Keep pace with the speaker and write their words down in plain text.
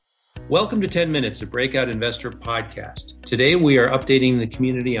Welcome to 10 Minutes, a Breakout Investor podcast. Today we are updating the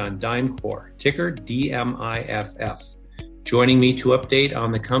community on DimeCore, ticker DMIFF. Joining me to update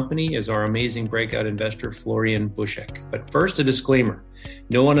on the company is our amazing breakout investor, Florian Buschek. But first, a disclaimer.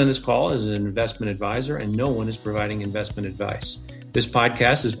 No one on this call is an investment advisor and no one is providing investment advice. This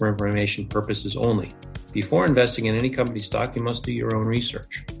podcast is for information purposes only. Before investing in any company stock, you must do your own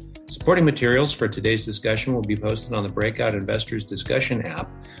research. Supporting materials for today's discussion will be posted on the Breakout Investors Discussion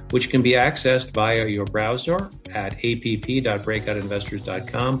app, which can be accessed via your browser at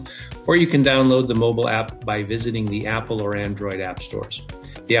app.breakoutinvestors.com, or you can download the mobile app by visiting the Apple or Android app stores.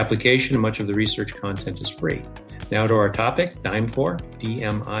 The application and much of the research content is free. Now to our topic, DimeCore,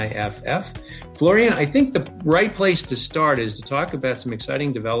 DMIFF. Florian, I think the right place to start is to talk about some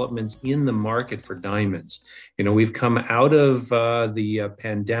exciting developments in the market for diamonds. You know, we've come out of the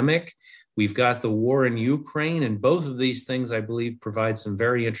pandemic. We've got the war in Ukraine, and both of these things, I believe, provide some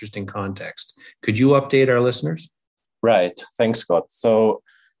very interesting context. Could you update our listeners? Right. Thanks, Scott. So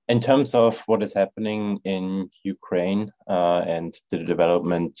in terms of what is happening in Ukraine and the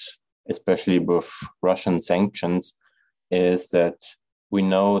development, especially with Russian sanctions, is that we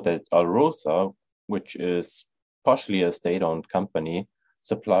know that Alrosa, which is partially a state-owned company,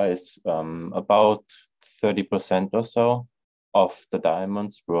 supplies about 30% or so of the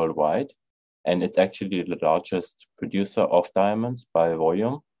diamonds worldwide. And it's actually the largest producer of diamonds by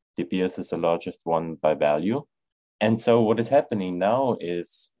volume. De Beers is the largest one by value. And so what is happening now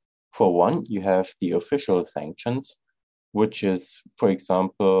is, for one, you have the official sanctions, which is, for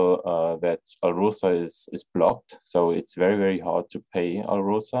example, that Alrosa is blocked. So it's very, very hard to pay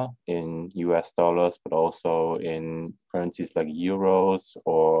Alrosa in US dollars, but also in currencies like euros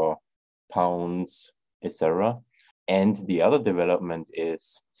or pounds, etc. And the other development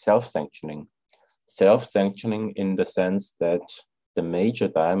is self-sanctioning. Self-sanctioning in the sense that the major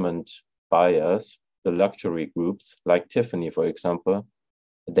diamond buyers, the luxury groups like Tiffany, for example,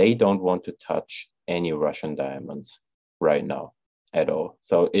 they don't want to touch any Russian diamonds right now at all.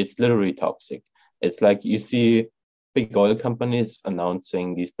 So it's literally toxic. It's like you see big oil companies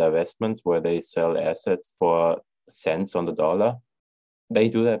announcing these divestments where they sell assets for cents on the dollar. They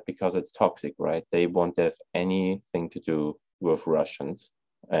do that because it's toxic, right? They won't have anything to do with Russians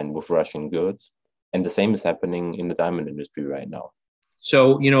and with Russian goods. And the same is happening in the diamond industry right now.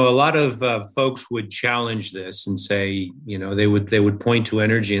 So, you know, a lot of folks would challenge this and say, you know, they would point to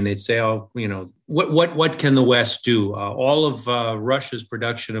energy and they'd say, oh, you know, what can the West do? All of Russia's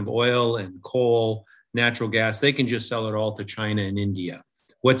production of oil and coal, natural gas, they can just sell it all to China and India.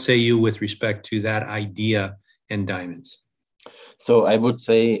 What say you with respect to that idea and diamonds? So I would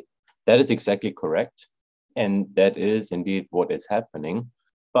say that is exactly correct. And that is indeed what is happening.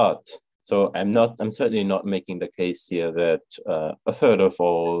 But so I'm certainly not making the case here that a third of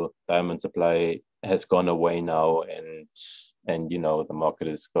all diamond supply has gone away now and you know, the market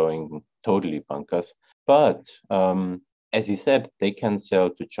is going totally bonkers. But as you said, they can sell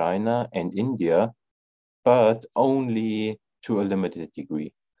to China and India, but only to a limited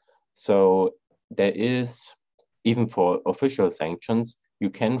degree. So there is, even for official sanctions, you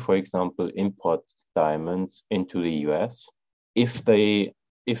can, for example, import diamonds into the US if they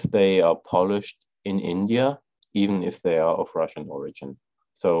are polished in India, even if they are of Russian origin.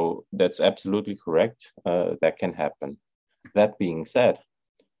 So that's absolutely correct. That can happen. That being said,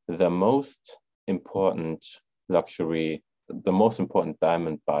 the most important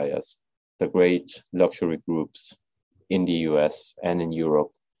diamond buyers, the great luxury groups in the US and in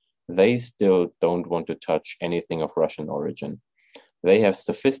Europe, they still don't want to touch anything of Russian origin. They have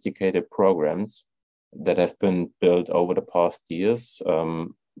sophisticated programs that have been built over the past years,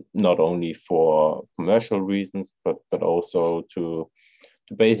 not only for commercial reasons, but also to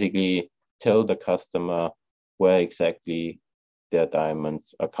basically tell the customer where exactly their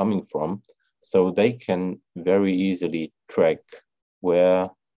diamonds are coming from, so they can very easily track where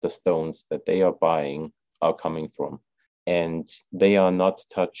the stones that they are buying are coming from. And they are not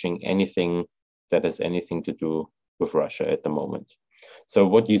touching anything that has anything to do with Russia at the moment. So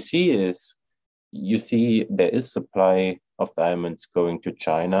what you see there is supply of diamonds going to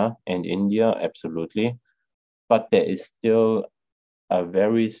China and India, absolutely. But there is still a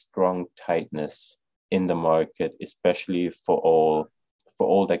very strong tightness in the market, especially for all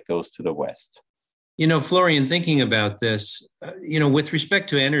that goes to the West. You know, Florian, thinking about this, you know, with respect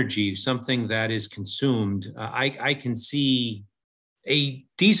to energy, something that is consumed, I can see a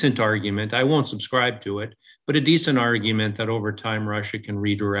decent argument. I won't subscribe to it, but a decent argument that over time Russia can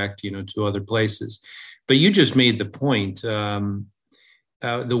redirect, you know, to other places. But you just made the point. The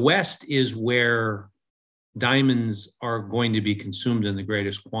West is where diamonds are going to be consumed in the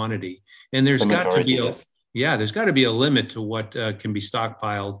greatest quantity. And there's The got to majority be is. there's got to be a limit to what can be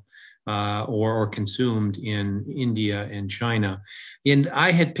stockpiled or consumed in India and China. And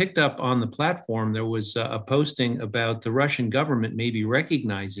I had picked up on the platform, there was a posting about the Russian government maybe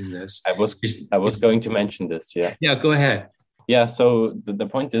recognizing this. I was going to mention this, yeah. Yeah, go ahead. Yeah, so the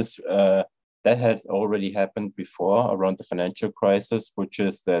point is that had already happened before around the financial crisis, which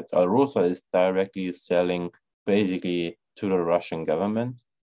is that Alrosa is directly selling basically to the Russian government,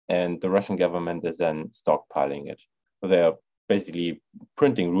 and the Russian government is then stockpiling it. So they are basically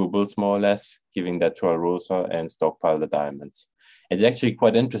printing rubles more or less, giving that to Alrosa and stockpile the diamonds. It's actually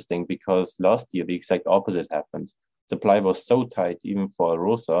quite interesting because last year the exact opposite happened. Supply was so tight, even for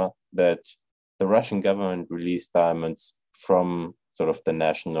Alrosa, that the Russian government released diamonds from sort of the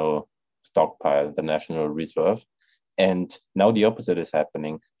national stockpile, the national reserve. And now the opposite is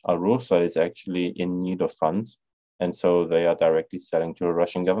happening. Alrosa is actually in need of funds. And so they are directly selling to the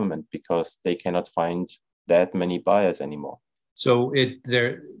Russian government because they cannot find that many buyers anymore. So if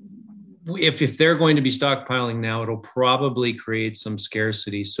they're going to be stockpiling now, it'll probably create some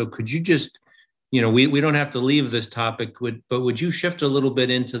scarcity. So could you just, we don't have to leave this topic, but would you shift a little bit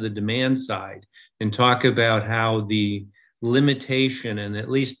into the demand side and talk about how the limitation and at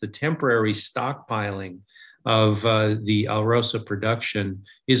least the temporary stockpiling of the Alrosa production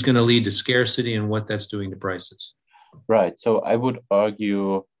is going to lead to scarcity and what that's doing to prices? Right. So I would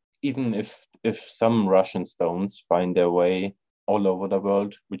argue, even if some Russian stones find their way all over the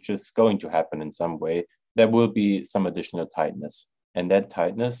world, which is going to happen in some way, there will be some additional tightness. And that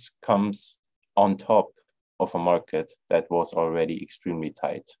tightness comes on top of a market that was already extremely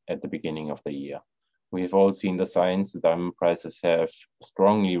tight at the beginning of the year. We've all seen the signs. The diamond prices have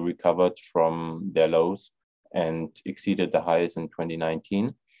strongly recovered from their lows and exceeded the highs in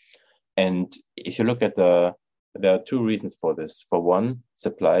 2019. And if you look at there are two reasons for this. For one,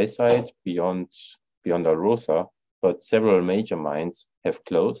 supply side beyond Alrosa, but several major mines have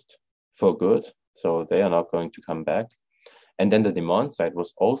closed for good, so they are not going to come back. And then the demand side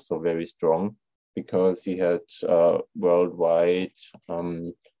was also very strong because you had worldwide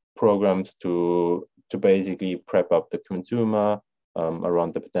programs to basically prep up the consumer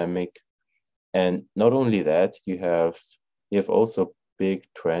around the pandemic. And not only that, you have also big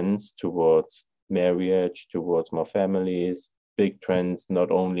trends towards marriage, towards more families, big trends not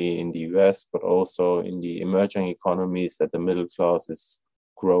only in the US, but also in the emerging economies that the middle class is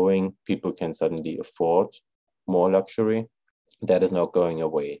growing. People can suddenly afford more luxury. That is not going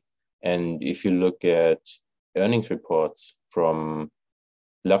away. And if you look at earnings reports from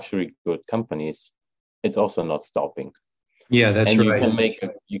luxury good companies, it's also not stopping. Yeah, that's and right.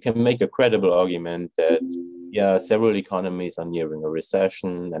 You can make a credible argument that several economies are nearing a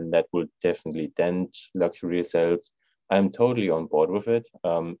recession, and that will definitely dent luxury sales. I'm totally on board with it.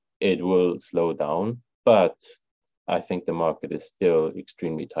 It will slow down, but I think the market is still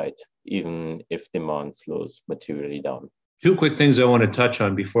extremely tight, even if demand slows materially down. Two quick things I want to touch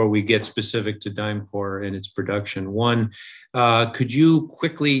on before we get specific to DimeCore and its production. One, could you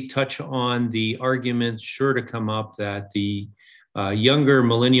quickly touch on the argument sure to come up that the younger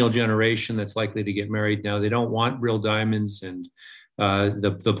millennial generation that's likely to get married now, they don't want real diamonds, and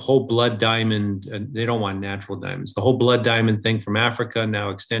the whole blood diamond, they don't want natural diamonds. The whole blood diamond thing from Africa now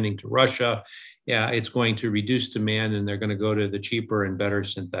extending to Russia, it's going to reduce demand, and they're going to go to the cheaper and better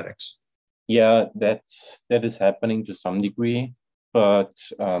synthetics. Yeah, that is happening to some degree, but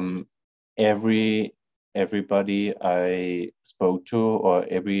everybody I spoke to, or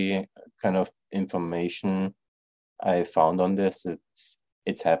every kind of information I found on this,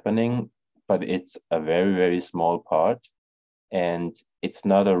 it's happening, but it's a very, very small part, and it's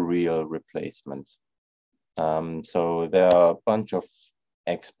not a real replacement. So there are a bunch of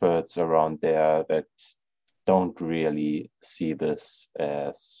experts around there that don't really see this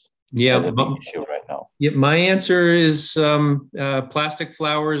as a big issue right now. Yeah, my answer is plastic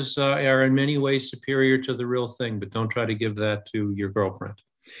flowers are in many ways superior to the real thing, but don't try to give that to your girlfriend.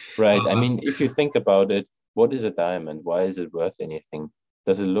 Right. I mean, if you think about it, what is a diamond? Why is it worth anything?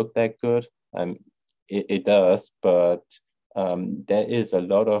 Does it look that good? It does, but there's a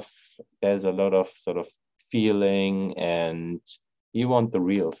lot of sort of feeling, and you want the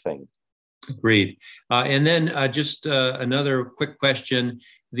real thing. Agreed. And then just another quick question.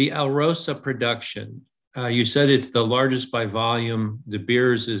 The Alrosa production, you said it's the largest by volume. De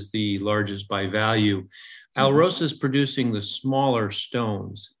Beers is the largest by value. Alrosa is producing the smaller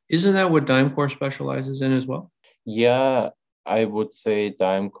stones. Isn't that what DimeCore specializes in as well? Yeah, I would say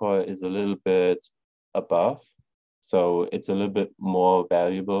DimeCore is a little bit above. So it's a little bit more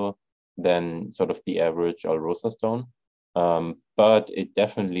valuable than sort of the average Alrosa stone. But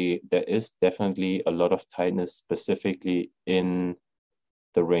there is definitely a lot of tightness specifically in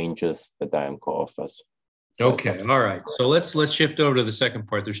the ranges that DiamCore offers. Okay, all right. So let's shift over to the second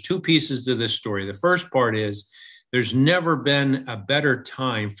part. There's two pieces to this story. The first part is there's never been a better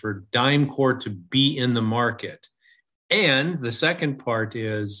time for DiamCore to be in the market. And the second part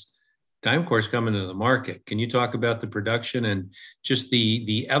is DiamCore is coming to the market. Can you talk about the production and just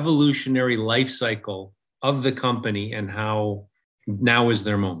the evolutionary life cycle of the company and how now is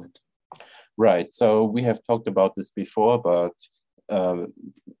their moment? Right. So we have talked about this before, but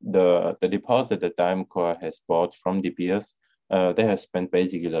the deposit that DiamCore has bought from De Beers, they have spent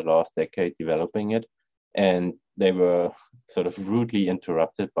basically the last decade developing it, and they were sort of rudely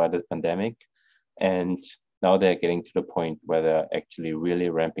interrupted by the pandemic, and now they're getting to the point where they're actually really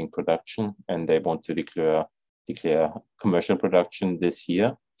ramping production, and they want to declare commercial production this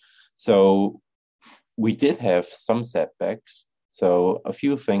year. So we did have some setbacks. So a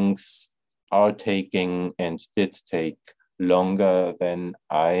few things are taking and did take longer than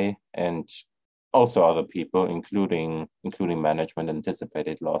I and also other people, including management,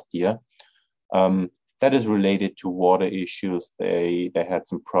 anticipated last year. That is related to water issues. They had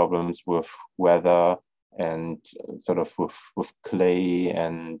some problems with weather and sort of with clay,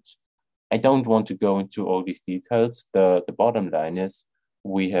 and I don't want to go into all these details. The bottom line is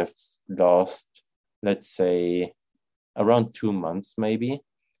we have lost, let's say, around 2 months maybe.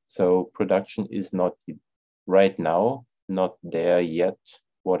 So production is not right now, not there yet,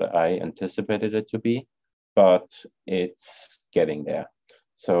 what I anticipated it to be, but it's getting there.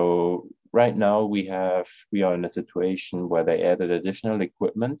 So right now we are in a situation where they added additional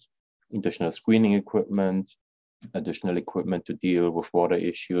equipment, additional screening equipment, additional equipment to deal with water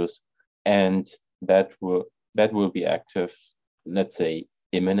issues, and that will be active, let's say,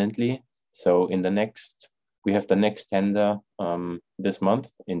 imminently. So we have the next tender this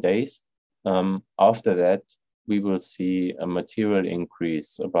month in days. After that, we will see a material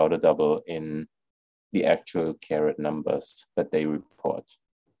increase, about a double in the actual carat numbers that they report.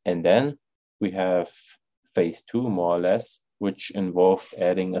 And then we have phase 2, more or less, which involved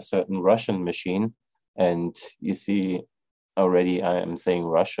adding a certain Russian machine. And you see already I am saying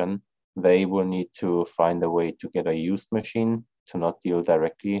Russian. They will need to find a way to get a used machine to not deal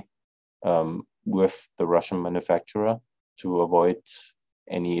directly with the Russian manufacturer to avoid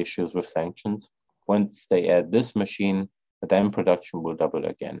any issues with sanctions. Once they add this machine, then production will double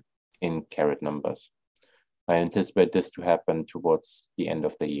again in carat numbers. I anticipate this to happen towards the end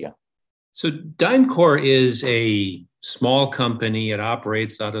of the year. So DiamCore is a small company. It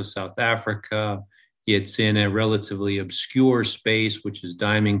operates out of South Africa. It's in a relatively obscure space, which is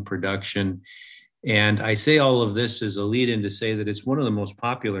diamond production. And I say all of this as a lead-in to say that it's one of the most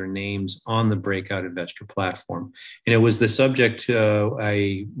popular names on the Breakout Investor platform. And it was the subject to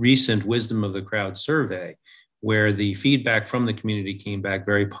a recent Wisdom of the Crowd survey, where the feedback from the community came back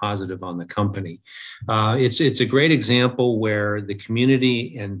very positive on the company. It's a great example where the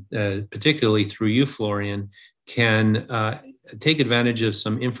community, and particularly through you, Florian, can take advantage of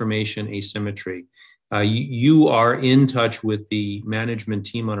some information asymmetry. You are in touch with the management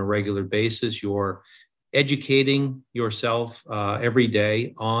team on a regular basis. You're educating yourself every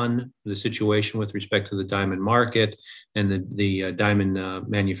day on the situation with respect to the diamond market and the diamond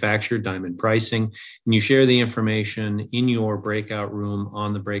manufacture, diamond pricing, and you share the information in your breakout room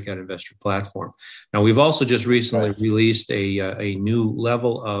on the Breakout Investor platform. Now, we've also just recently released a new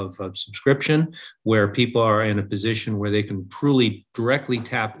level of subscription where people are in a position where they can truly directly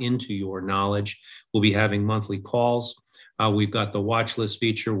tap into your knowledge. We'll be having monthly calls. We've got the watch list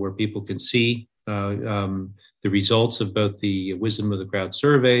feature where people can see the results of both the Wisdom of the Crowd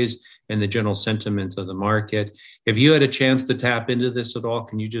surveys and the general sentiment of the market. If you had a chance to tap into this at all,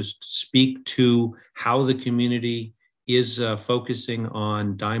 can you just speak to how the community is focusing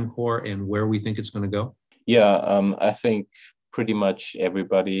on DiamCore and where we think it's going to go? Yeah, I think pretty much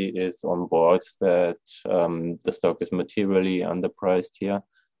everybody is on board that the stock is materially underpriced here.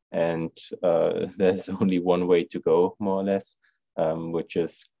 And there's only one way to go, more or less, which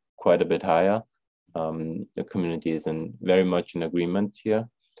is quite a bit higher. The community is very much in agreement here.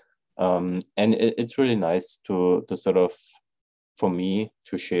 And it's really nice to sort of, for me,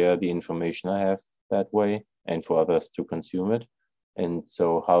 to share the information I have that way and for others to consume it. And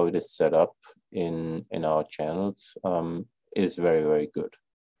so how it is set up in our channels is very, very good.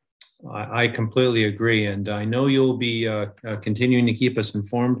 I completely agree. And I know you'll be continuing to keep us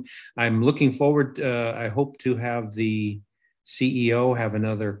informed. I'm looking forward, I hope to have the CEO have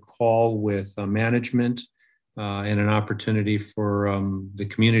another call with management and an opportunity for the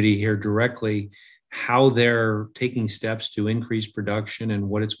community here directly, how they're taking steps to increase production and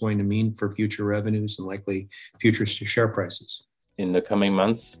what it's going to mean for future revenues and likely future share prices. In the coming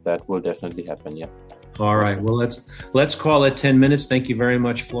months, that will definitely happen, yeah. All right. Well, let's call it 10 minutes. Thank you very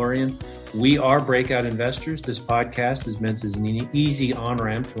much, Florian. We are Breakout Investors. This podcast is meant as an easy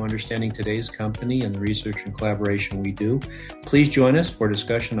on-ramp to understanding today's company and the research and collaboration we do. Please join us for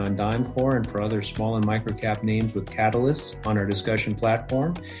discussion on DimeCore and for other small and microcap names with catalysts on our discussion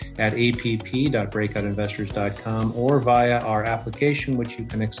platform at app.breakoutinvestors.com or via our application, which you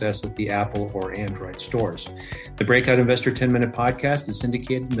can access at the Apple or Android stores. The Breakout Investor 10-Minute Podcast is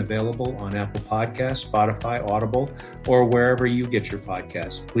syndicated and available on Apple Podcasts, Spotify, Audible, or wherever you get your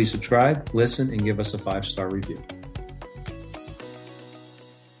podcasts. Please subscribe, listen, and give us a 5-star review.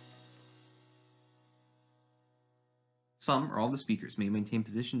 Some or all the speakers may maintain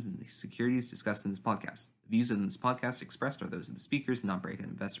positions in the securities discussed in this podcast. The views in this podcast expressed are those of the speakers, not Breakout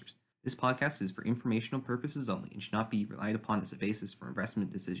Investors. This podcast is for informational purposes only and should not be relied upon as a basis for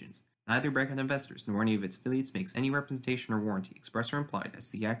investment decisions. Neither Breakout Investors nor any of its affiliates makes any representation or warranty, express or implied, as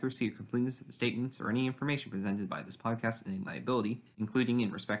to the accuracy or completeness of the statements or any information presented by this podcast and any liability, including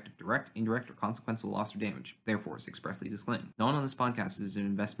in respect of direct, indirect, or consequential loss or damage, therefore is expressly disclaimed. No one on this podcast is an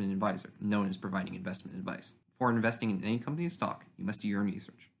investment advisor, and no one is providing investment advice. Before investing in any company's stock, you must do your own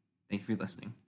research. Thank you for listening.